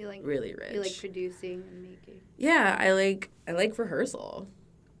is really rich. You like producing and making. Yeah, I like rehearsal.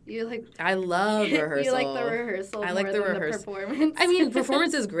 I love rehearsal. You like the rehearsal more than the performance. I mean,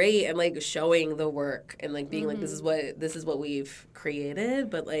 performance is great and, like, showing the work and, like, being like, this is what we've created,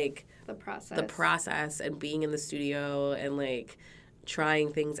 but, like, the process and being in the studio and, like,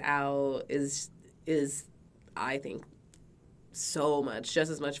 trying things out is I think just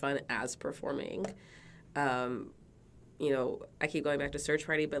as much fun as performing. You know, I keep going back to Search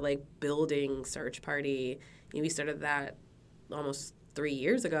Party, but, like, building Search Party, we started that almost 3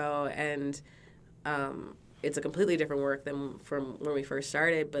 years ago, and it's a completely different work than from when we first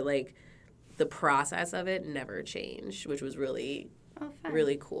started, but, like, the process of it never changed, which was really,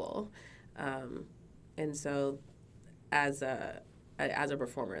 really cool. And so as a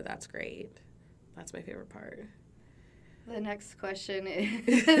performer, that's great. That's my favorite part. The next question is,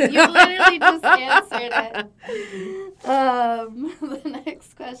 you literally just answered it. The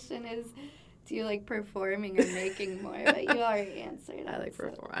next question is, do you like performing or making more? But you already answered it. I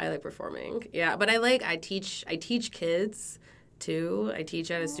like performing. Yeah, but I teach kids too. I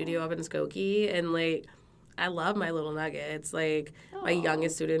teach at a studio up in Skokie, and, like, I love my little nuggets. Like, my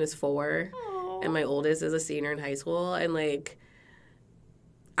youngest student is 4, and my oldest is a senior in high school, and, like,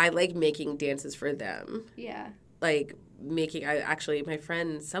 I like making dances for them. Yeah. Like, my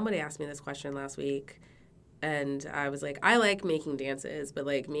friend, somebody asked me this question last week, and I was like, I like making dances, but,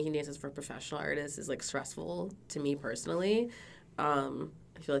 like, making dances for professional artists is, like, stressful to me personally. I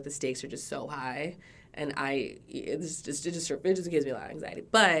feel like the stakes are just so high, and it just gives me a lot of anxiety.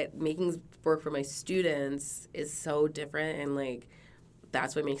 But making work for my students is so different, and, like,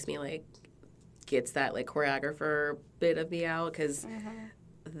 that's what makes me, like, gets that, like, choreographer bit of me out, because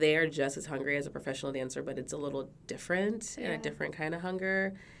they're just as hungry as a professional dancer, but it's a little different and a different kind of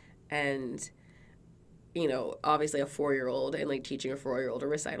hunger. And, you know, obviously a 4-year-old and, like, teaching a 4-year-old a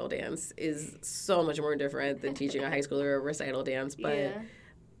recital dance is so much more different than teaching a high schooler a recital dance. But,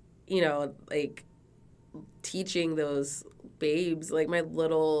 you know, like, teaching those babes, like,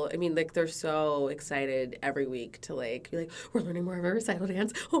 like, they're so excited every week to, like, be like, we're learning more of a recital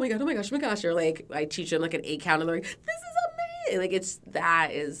dance. Oh my gosh. Or, like, I teach them, like, an 8 count and they're like, this is amazing. Like,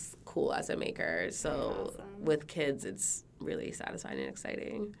 that is cool as a maker. So with kids, it's really satisfying and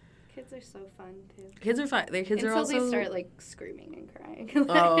exciing. Kids are so fun, too. Kids are fun. Until they start, like, screaming and crying.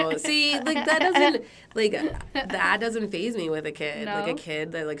 Oh, see, like, that doesn't faze me with a kid. No? Like, a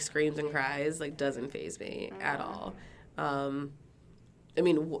kid that, like, screams and cries, like, doesn't faze me at all. I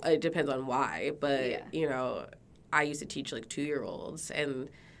mean, it depends on why, but, you know, I used to teach, like, 2-year-olds, and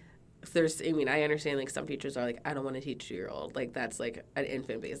I understand, like, some teachers are like, I don't want to teach 2-year-old. Like, that's, like, an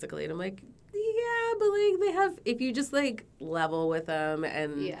infant, basically. And I'm like, yeah, but, like, if you just, like, level with them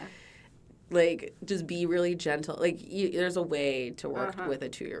and, like, just be really gentle. Like, there's a way to work with a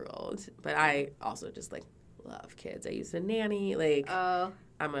 2-year-old. But I also just, like, love kids. I used to nanny. Like,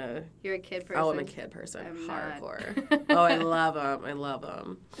 you're a kid person? Oh, I'm a kid person. I'm hardcore. Oh, I love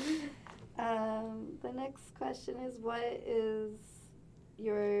them. The next question is, what is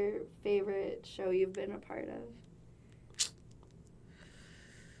your favorite show you've been a part of?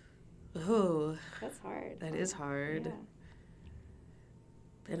 Oh. That's hard. That is hard.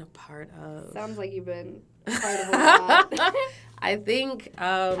 Yeah. been a part of. Sounds like you've been a part of a lot. I think...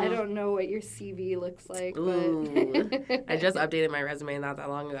 I don't know what your CV looks like, but... I just updated my resume not that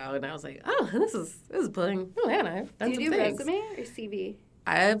long ago, and I was like, oh, this is putting... Oh, man, I've done some things. Do you do resume or CV?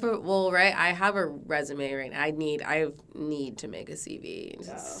 I have a resume right now. I need to make a CV.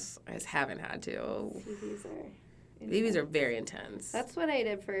 I just haven't had to. CVs are very intense. That's what I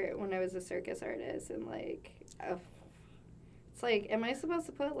did for when I was a circus artist, and like, it's like, am I supposed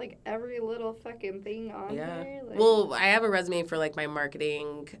to put like every little fucking thing on there? Like, well, I have a resume for like my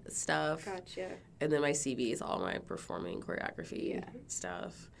marketing stuff. Gotcha. And then my CV is all my performing choreography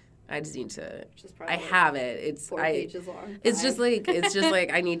stuff. I just need to. I have it. It's 4 pages long. It's just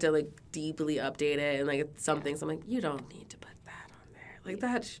like I need to like deeply update it, and like some things I'm like, you don't need to put that on there. Like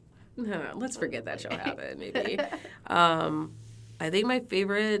that. No, let's forget that show happened. Maybe. I think my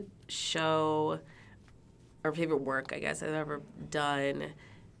favorite show or favorite work, I guess, I've ever done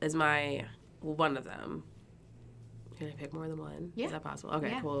is one of them. Can I pick more than one? Yeah. Is that possible?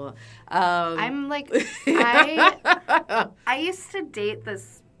 Okay, cool. I'm like, I used to date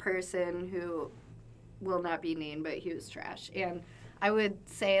this person who will not be named, but he was trash. And I would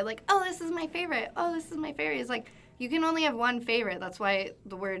say, like, oh, this is my favorite. Oh, this is my favorite. It's like, you can only have one favorite. That's why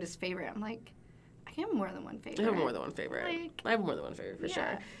the word is favorite. I'm like, I can have more than one favorite. I have more than one favorite. I have more than one favorite, for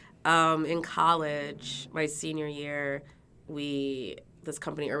sure. In college, my senior year, this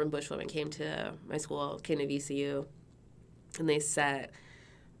company, Urban Bush Women, came to my school, came to VCU, and they set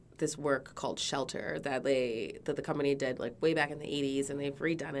this work called Shelter that the company did like way back in the 80s, and they've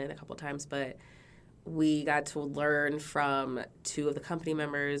redone it a couple times, but we got to learn from 2 of the company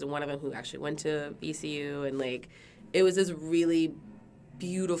members, and one of them who actually went to VCU, and like it was this really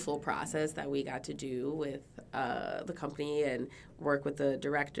beautiful process that we got to do with the company and work with the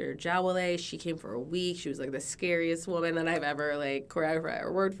director, Jawale. She came for a week. She was like the scariest woman that I've ever like choreographed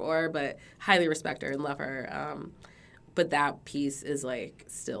or worked for, but highly respect her and love her. But that piece is like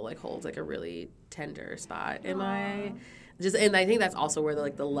still like holds like a really tender spot in my and I think that's also where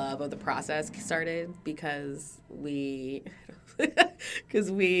the love of the process started because we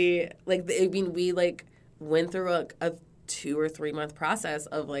went through a 2 or 3 month process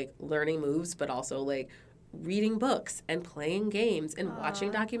of like learning moves, but also like reading books and playing games and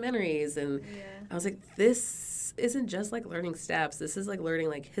watching documentaries, and I was like, this isn't just like learning steps. This is like learning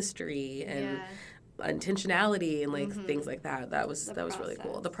like history and intentionality and like things like that. That was really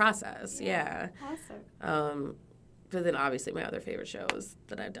cool. The process, Awesome. But then obviously my other favorite shows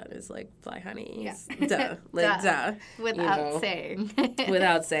that I've done is like Fly Honey. Yeah. Duh. Like duh. Without saying.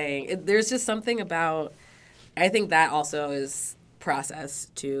 Without saying. There's just something about. I think that also is process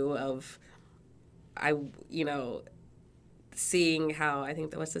too of, seeing how I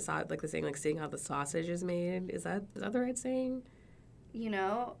think that what's the saying like seeing how the sausage is made. Is that the right saying?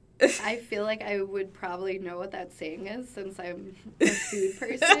 I feel like I would probably know what that saying is since I'm a food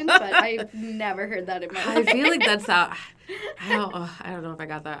person, but I've never heard that in my life. I feel like that's how. I don't know if I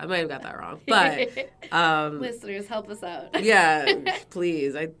got that. I might have got that wrong, but listeners, help us out. Yeah,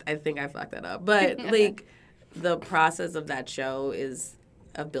 please. I think I fucked that up, but like the process of that show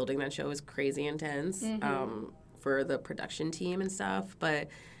of building that show is crazy intense for the production team and stuff, but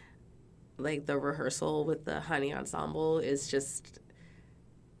like the rehearsal with the Honey Ensemble is just.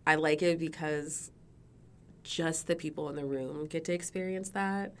 I like it because just the people in the room get to experience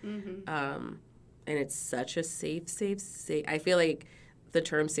that. And it's such a safe. I feel like the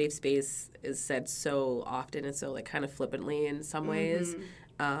term safe space is said so often and so like kind of flippantly in some ways.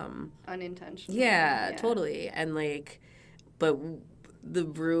 Unintentionally. Yeah, totally. And like, but the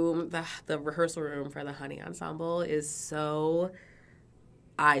room, the rehearsal room for the Honey Ensemble is so,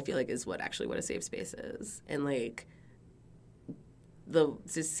 I feel like is what a safe space is. And like,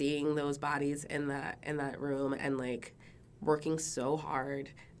 just seeing those bodies in that room and like working so hard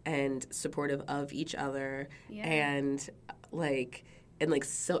and supportive of each other and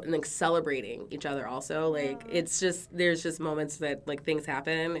celebrating each other also like it's just there's just moments that like things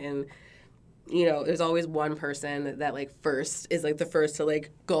happen and there's always one person that like first is like the first to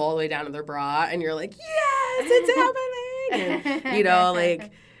like go all the way down to their bra and you're like yes it's happening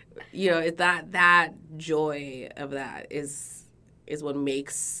and that joy of that is what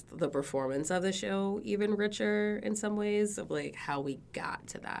makes the performance of the show even richer in some ways of like how we got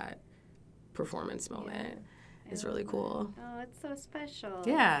to that performance moment is really cool. Oh, it's so special.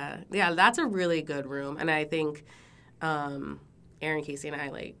 Yeah, that's a really good room, and I think Aaron, Casey, and I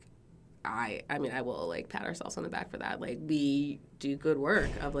like I will like pat ourselves on the back for that. Like we do good work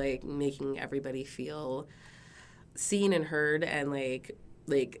of like making everybody feel seen and heard and like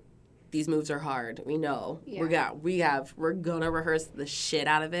these moves are hard. We know. Yeah. We're gonna rehearse the shit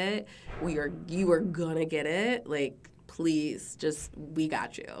out of it. You are gonna get it. Like, please, just, we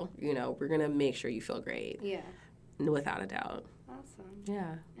got you. You know, we're gonna make sure you feel great. Yeah. Without a doubt. Awesome.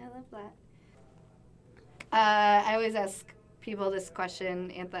 Yeah. I love that. I always ask people this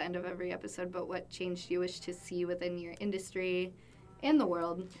question at the end of every episode, but what change do you wish to see within your industry and the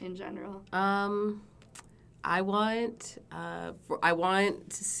world in general? I want to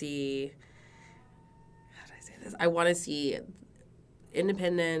see, how do I say this? I want to see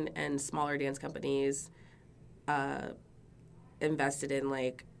independent and smaller dance companies invested in,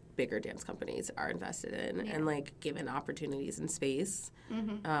 like, bigger dance companies are invested in, and, like, given opportunities and space.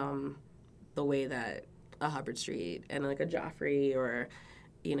 The way that a Hubbard Street and, like, a Joffrey, or,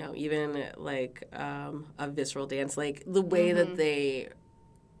 you know, even, like, a Visceral Dance, like, the way that they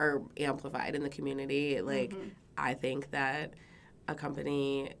are amplified in the community. Like, I think that a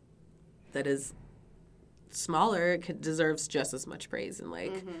company that is smaller deserves just as much praise and,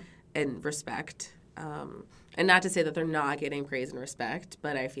 like, and respect. And not to say that they're not getting praise and respect,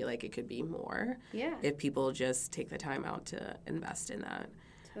 but I feel like it could be more if people just take the time out to invest in that.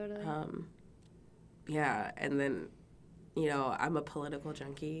 Totally. Yeah, and then, you know, I'm a political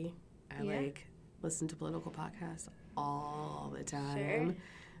junkie. I like listen to political podcasts all the time. Sure.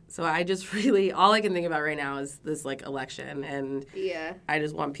 So I just really, all I can think about right now is this, like, election, and I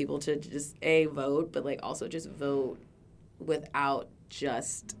just want people to just, vote, but, like, also just vote without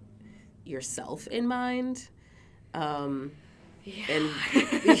just yourself in mind. And,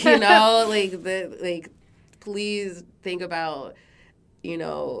 you know, please think about, you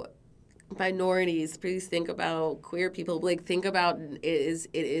know, minorities. Please think about queer people. Like, think about it is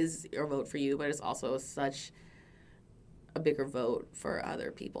your vote for you, but it's also such a bigger vote for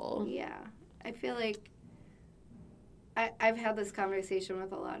other people. Yeah. I feel like I've had this conversation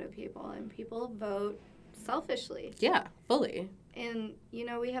with a lot of people, and people vote selfishly. Yeah, fully. And, you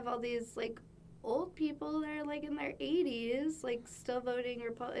know, we have all these, like, old people that are, like, in their 80s, like, still voting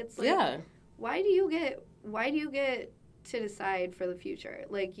Republican. It's like, why do you get to decide for the future?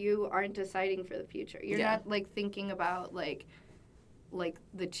 Like, you aren't deciding for the future. You're not, like, thinking about, like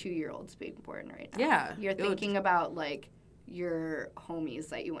the 2-year-olds being born right now. Yeah. You're thinking about, like, your homies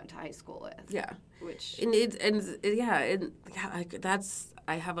that you went to high school with. Yeah. Which that's,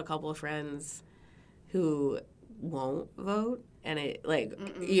 I have a couple of friends who won't vote, and it, like,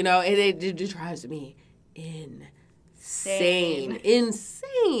 you know, it drives me insane.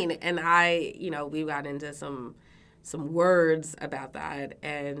 And I, you know, we got into some words about that,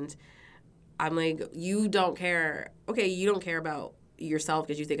 and I'm like, you don't care about yourself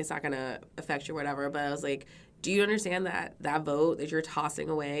because you think it's not going to affect you or whatever, but I was like, do you understand that vote that you're tossing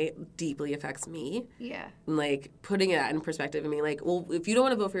away deeply affects me? Yeah. And, like, putting it in perspective and being like, well, if you don't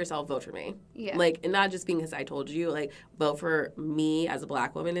want to vote for yourself, vote for me. Yeah. Like, and not just because I told you, like, vote for me as a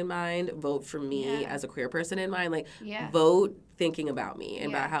Black woman in mind, vote for me as a queer person in mind. Like, vote thinking about me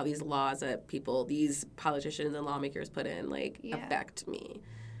and about how these laws that these politicians and lawmakers put in, like, affect me,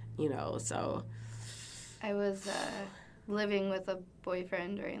 you know, so. I was living with a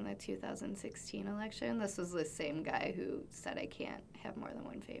boyfriend during the 2016 election. This was the same guy who said I can't have more than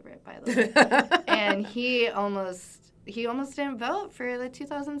one favorite, by the way. And he almost didn't vote for the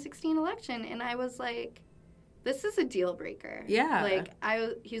 2016 election, and I was like, this is a deal breaker. Yeah. Like,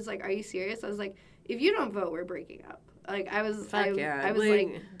 he was like, are you serious? I was like, if you don't vote, we're breaking up. Like, I was dead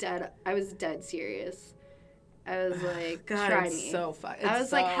serious. I was like, God, try it's me. So fun. I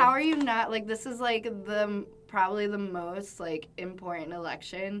was like, how are you not, like, this is, like, probably the most, like, important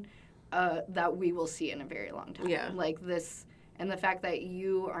election that we will see in a very long time. Yeah. Like, this, and the fact that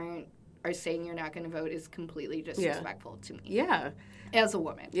you are saying you're not going to vote is completely disrespectful to me. Yeah. As a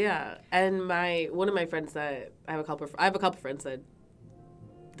woman. Yeah. And one of my friends that, I have a couple friends that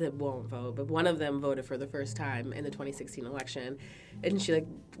won't vote, but one of them voted for the first time in the 2016 election, and she,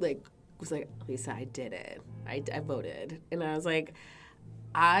 like was like, Lisa, I did it. I voted. And I was like,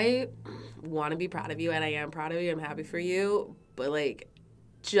 I want to be proud of you, and I am proud of you. I'm happy for you. But, like,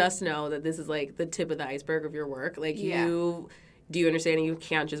 just know that this is, like, the tip of the iceberg of your work. Like, do you understand you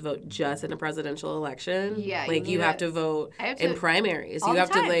can't just vote just in a presidential election? Yeah. Like, you have to vote in primaries. You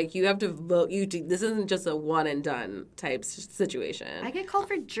have to vote. This isn't just a one and done type situation. I get called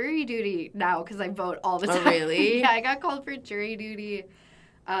for jury duty now because I vote all the time. Oh, really? Yeah, I got called for jury duty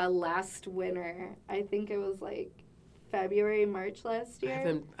last winter. I think it was, like, February, March last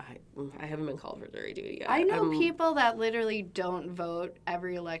year. I haven't been called for jury duty yet. I know people that literally don't vote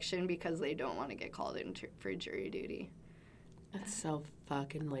every election because they don't want to get called in for jury duty. That's so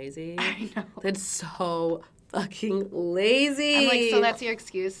fucking lazy. I know. That's so fucking lazy. I'm like, so that's your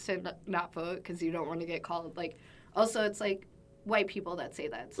excuse to not vote because you don't want to get called. Like, also, it's like white people that say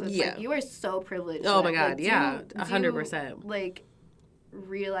that. So it's like, you are so privileged. Oh, my like, God, 100%. Like,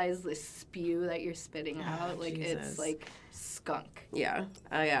 realize the spew that you're spitting out. Like, Jesus. it's like skunk. Yeah.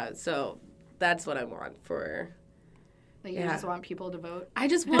 Yeah. So that's what I want for... Like, you just want people to vote? I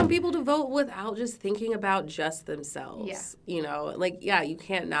just want people to vote without just thinking about just themselves. Yeah. You know, like, you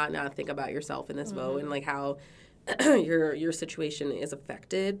can't not think about yourself in this vote and, like, how your situation is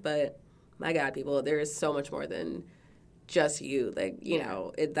affected. But, my God, people, there is so much more than just you. Like, you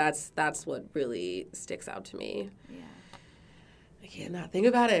know, that's what really sticks out to me. Yeah. I can't not think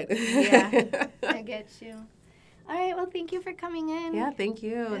about it. Yeah, I get you. All right, well, thank you for coming in. Yeah, thank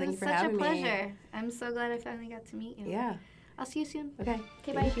you. Thank you for having me. It was such a pleasure. I'm so glad I finally got to meet you. Yeah. I'll see you soon. Okay.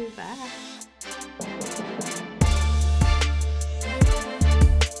 Okay, bye. Thank you. Bye.